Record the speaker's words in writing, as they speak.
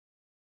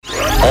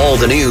All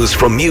the news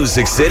from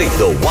Music City.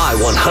 The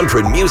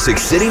Y100 Music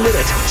City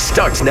Minute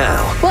starts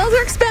now. Well,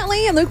 Dierks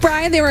Bentley and Luke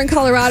Bryan, they were in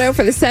Colorado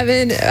for the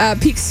Seven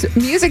Peaks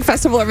Music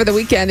Festival over the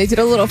weekend. They did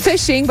a little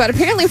fishing, but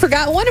apparently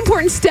forgot one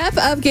important step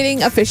of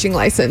getting a fishing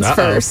license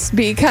first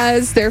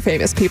because they're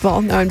famous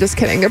people. No, I'm just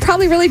kidding. They're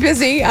probably really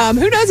busy.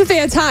 Who knows if they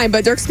had time,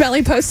 but Dierks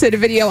Bentley posted a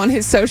video on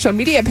his social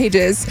media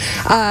pages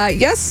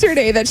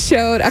yesterday that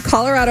showed a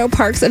Colorado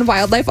Parks and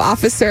Wildlife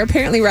officer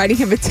apparently writing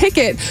him a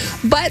ticket,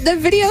 but the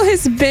video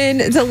has been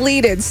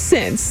deleted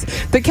since.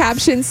 The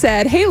caption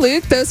said, "Hey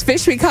Luke, those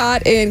fish we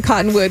caught in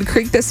Cottonwood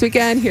Creek this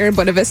weekend here in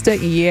Buena Vista,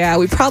 yeah,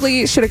 we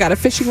probably should have got a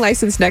fishing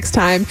license next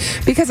time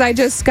because I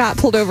just got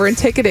pulled over and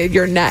ticketed.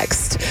 You're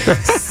next."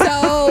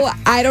 So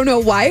I don't know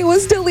why it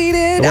was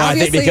deleted. Well,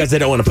 obviously, I think because they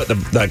don't want to put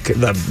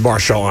the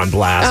marshal on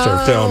blast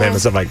or film him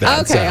and stuff like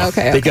that.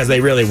 Okay. Because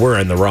they really were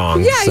in the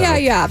wrong.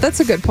 Yeah.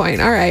 That's a good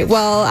point. All right.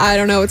 Well, I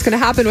don't know what's going to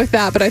happen with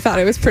that, but I thought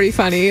it was pretty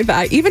funny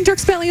that even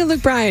Dierks Bentley and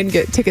Luke Bryan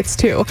get tickets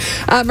too.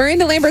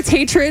 Miranda Lambert's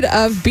hatred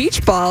of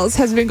beach balls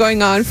has been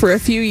going on for a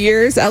few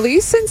years, at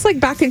least since like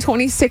back in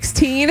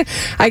 2016.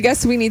 I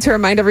guess we need to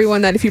remind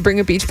everyone that if you bring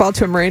a beach ball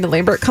to a Miranda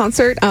Lambert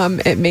concert,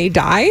 it may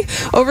die.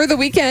 Over the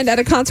weekend at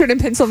a concert in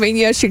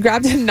Pennsylvania, she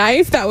grabbed a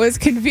knife that was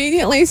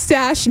conveniently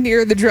stashed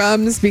near the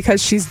drums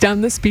because she's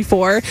done this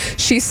before.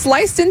 She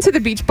sliced into the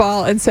beach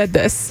ball and said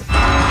this.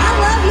 "I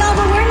love y'all,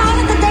 but we're not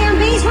at the damn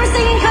beach. We're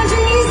singing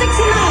country music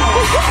tonight."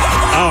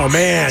 Oh,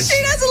 man.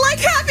 She doesn't like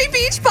happy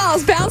beach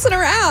balls bouncing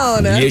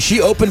around. Yeah,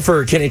 she opened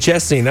for Kenny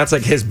Chesney. That's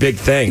like his big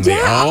thing.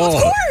 Yeah,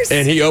 of course.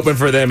 And he opened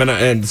for them,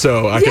 and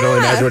so I can only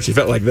imagine what she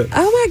felt like. Oh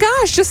my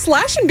gosh, just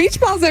slashing beach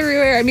balls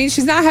everywhere. I mean,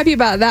 she's not happy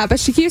about that, but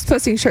she keeps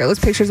posting shirtless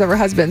pictures of her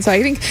husband. So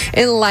I think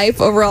in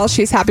life, overall,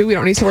 she's happy. We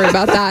don't need to worry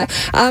about that.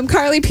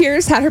 Carly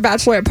Pearce had her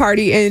bachelorette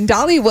party in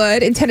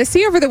Dollywood in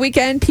Tennessee over the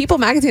weekend. People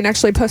magazine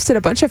actually posted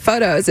a bunch of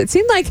photos. It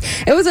seemed like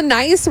it was a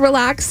nice,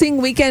 relaxing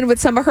weekend with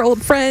some of her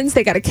old friends.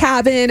 They got a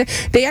cabin.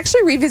 They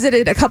actually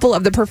revisited a couple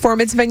of the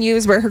performance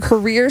venues where her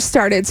career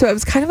started. So it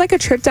was kind of like a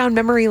trip down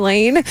memory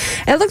lane.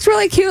 It looked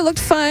really cute. It looked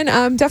fun.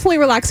 Definitely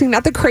relaxing.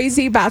 Not the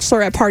crazy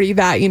bachelorette party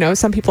that,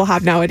 some people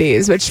have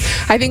nowadays, which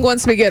I think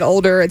once we get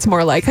older, it's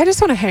more like, I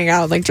just want to hang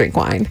out and like drink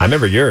wine. I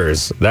remember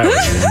yours. That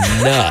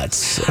was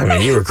nuts. I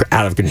mean, you were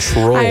out of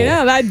control. I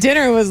know. That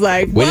dinner was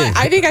like, what?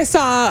 I think I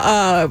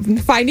saw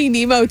Finding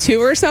Nemo 2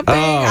 or something.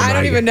 I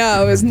don't even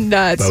know. It was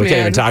nuts, but we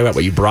can't even talk about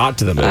what you brought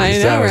to the movies. I know,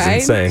 that was right?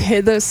 insane.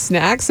 Hid those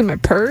snacks in my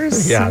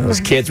purse. Yeah, those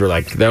kids were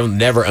like, they'll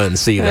never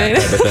unsee that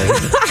type of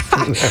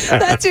thing.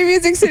 That's your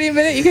Music City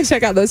Minute. You can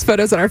check out those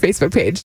photos on our Facebook page.